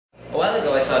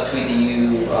saw a tweet that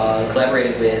you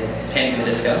collaborated with Panic! At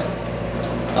the Disco.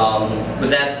 Was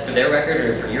that for their record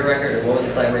or for your record, or what was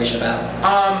the collaboration about?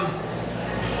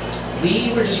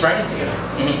 We were just writing together.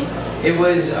 Mm-hmm. It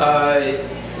was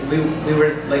we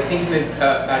were like thinking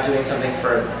about doing something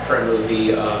for a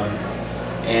movie,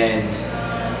 and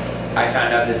I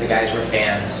found out that the guys were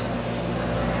fans,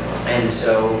 and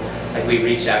so like we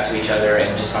reached out to each other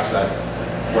and just talked about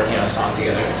working on a song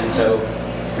together. And so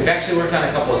we've actually worked on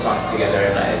a couple of songs together,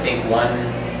 and I think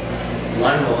one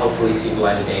will hopefully see the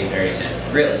light of day very soon.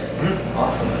 Really? Mm-hmm.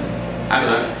 Awesome.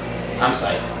 I'm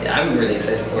psyched. Yeah, I'm really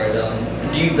excited for it.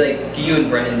 Do you and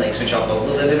Brendon like switch off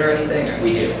vocals in it or anything? Or?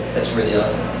 We do. That's really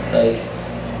awesome. Like,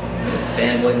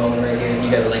 fanboy moment right here. You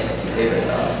guys are like my two favorite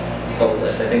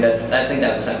vocalists. I think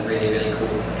that would sound really, really cool.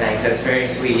 Thanks. That's very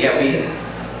sweet. Yeah,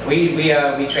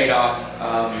 we trade off.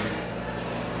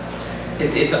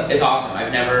 It's awesome.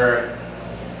 I've never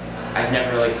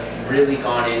like really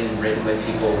gone in and written with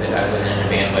people that I wasn't in a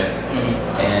band with,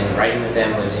 and writing with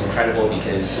them was incredible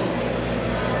because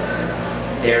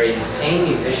they're insane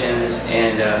musicians,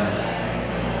 and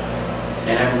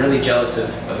I'm really jealous of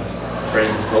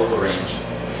Brendon's vocal range.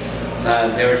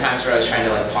 There were times where I was trying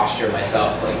to like posture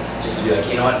myself, like just to be like,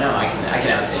 you know what, no, I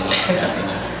can out-sing you, I can out-sing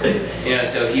you. You know,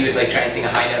 so he would like try and sing a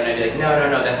high note, and I'd be like, no,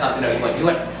 that's not the note you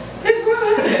went this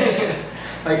one.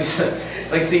 Like just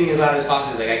like singing as loud as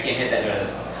possible. He's like, I can't hit that note.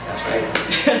 That's right.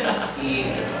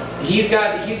 He's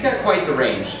got quite the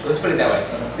range. Let's put it that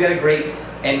way. He's got a great,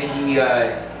 and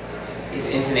his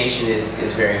intonation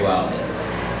is very well.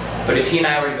 But if he and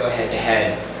I were to go head to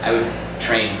head, I would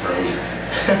train for a week.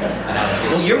 And I would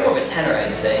just, well, you're more of a tenor,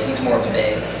 I'd say. He's more of a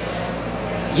bass.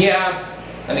 Yeah.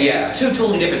 I mean, it's two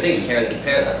totally different things. You can't really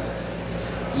compare them.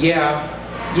 Yeah.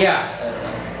 I don't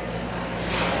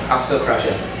know. I'll still crush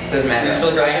it. Doesn't matter. You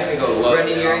still crush I have to go low.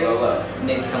 Brendon Urie, I'll go low.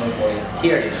 Nate's coming for you.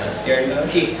 He already knows. He already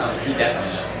knows? He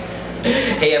definitely knows.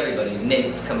 Hey everybody,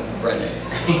 Nate's coming for Brendon.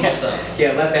 What's up?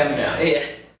 Yeah, let them know. Yeah.